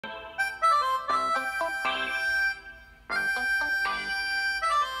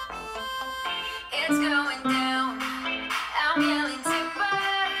It's going down. I'm yelling timber.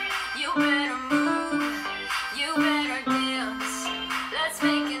 You better move. You better dance. Let's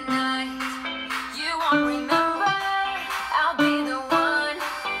make a night. You won't remember. I'll be the one.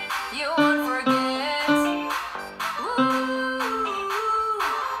 You won't forget.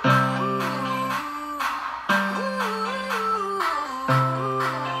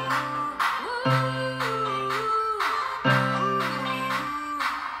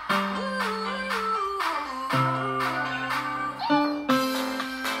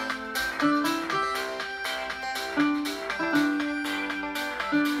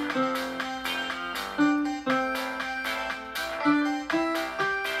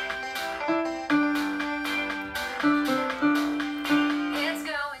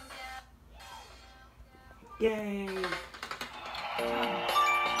 Yay!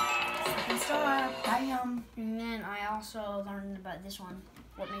 Second star, bam! And then I also learned about this one,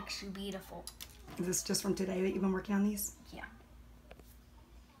 What Makes You Beautiful. Is this just from today that you've been working on these? Yeah.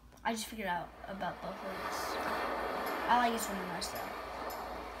 I just figured out about both of these. I like this one the most though.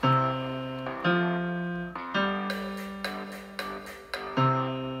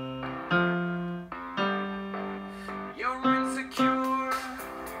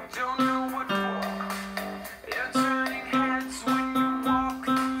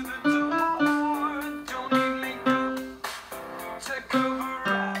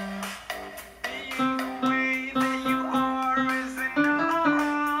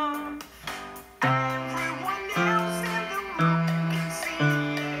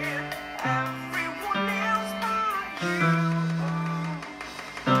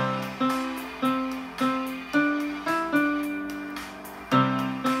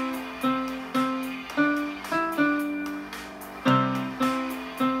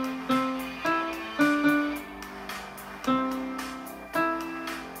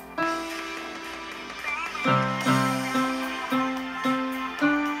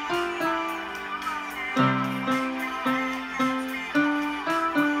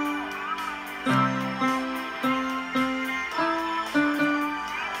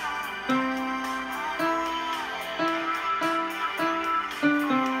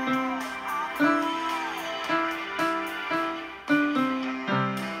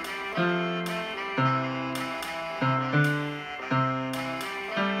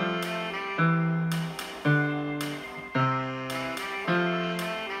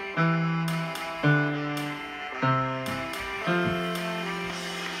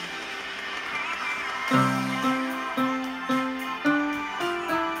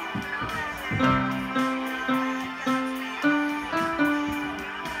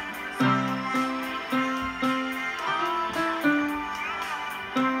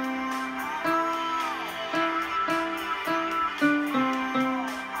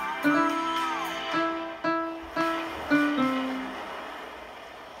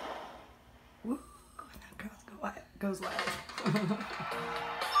 Goes live.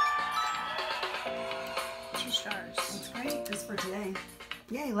 2 stars. That's great. Just for today.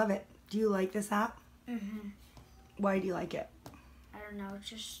 Yay, love it. Do you like this app? Mm-hmm. Why do you like it? I don't know, it's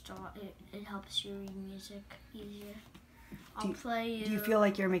just it helps you read music easier. Do play you feel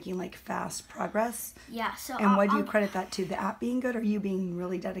like you're making like fast progress? Yeah, so And why do you credit that to? The app being good or you being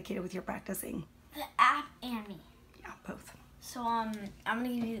really dedicated with your practicing? The app and me. Yeah, both. So I'm gonna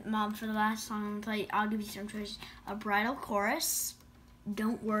give you Mom for the last song I'm gonna play. I'll give you some choices: A Bridal Chorus,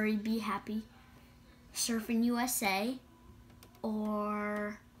 Don't Worry, Be Happy, Surfing USA,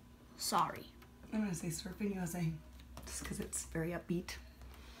 or Sorry. I'm gonna say Surfing USA, just because it's very upbeat.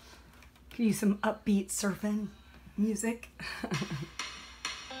 Can you use some upbeat surfing music? If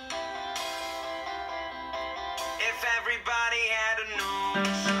everybody had a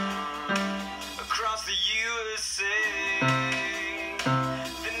nose across the USA,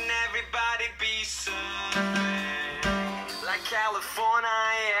 then everybody'd be surfing like California.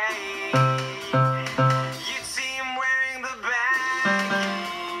 You'd see him wearing the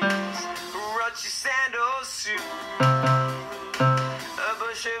baggies, Rucci sandals suit, a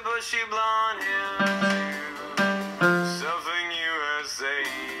bushy blonde hair, surfing USA.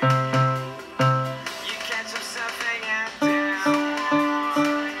 You catch him surfing at down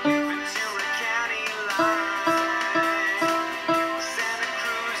Ventura County line, Santa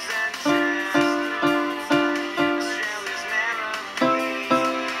Cruz and Chester, Australia's Narrabeen,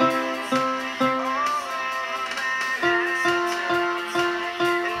 all over Manhattan,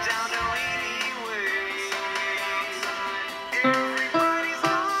 and down to Anyway. Everybody's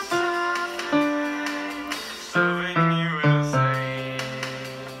on surfing USA.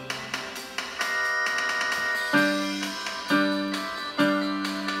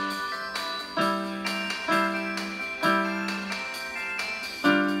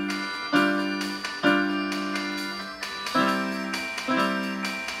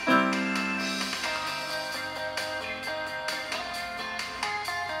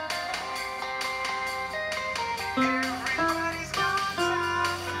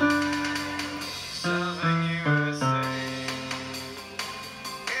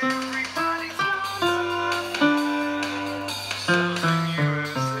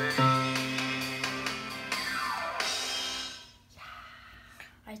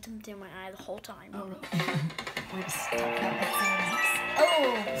 time. Oh, really? We're just talking about that.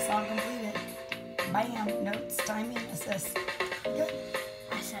 Oh, song completed. Bam. Notes, timing, assist. Good.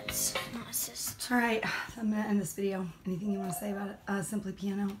 Assets, not assist. All right, I'm gonna end this video. Anything you want to say about it? Simply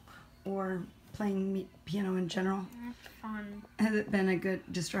Piano or playing piano in general? That's fun. Has it been a good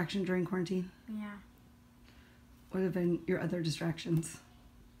distraction during quarantine? Yeah. What have been your other distractions?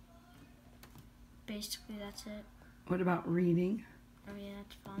 Basically, that's it. What about reading? Oh yeah,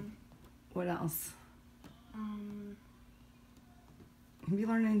 that's fun. What else? Have you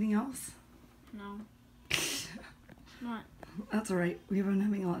learned anything else? No. What? That's all right. We've been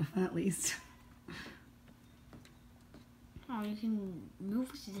having a lot of fun at least. Oh, you can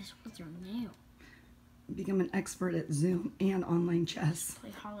move this with your nail. Become an expert at Zoom and online chess.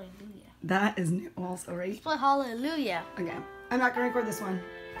 Play Hallelujah. That is new also, right? Play Hallelujah. Okay. I'm not gonna record this one.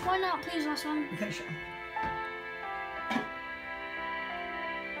 Why not? Please, last one. Okay, sure.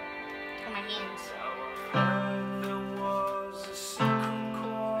 On my hands. There was a secret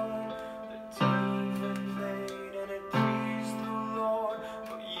chord that David played and it pleased the Lord.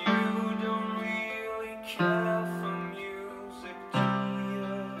 But you don't really care for music, do you?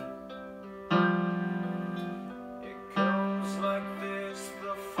 It goes like this: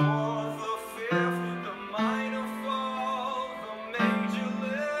 the fourth, the fifth, the minor fall, the major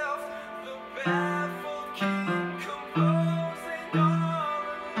lift, the baffled king composing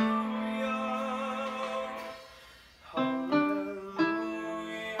hallelujah. Hallelujah,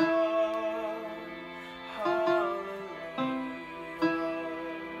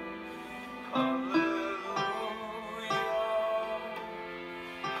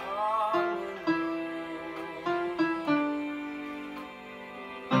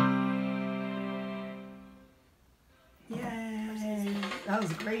 Yay! That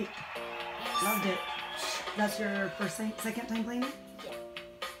was great. Loved it. That's your second time playing it?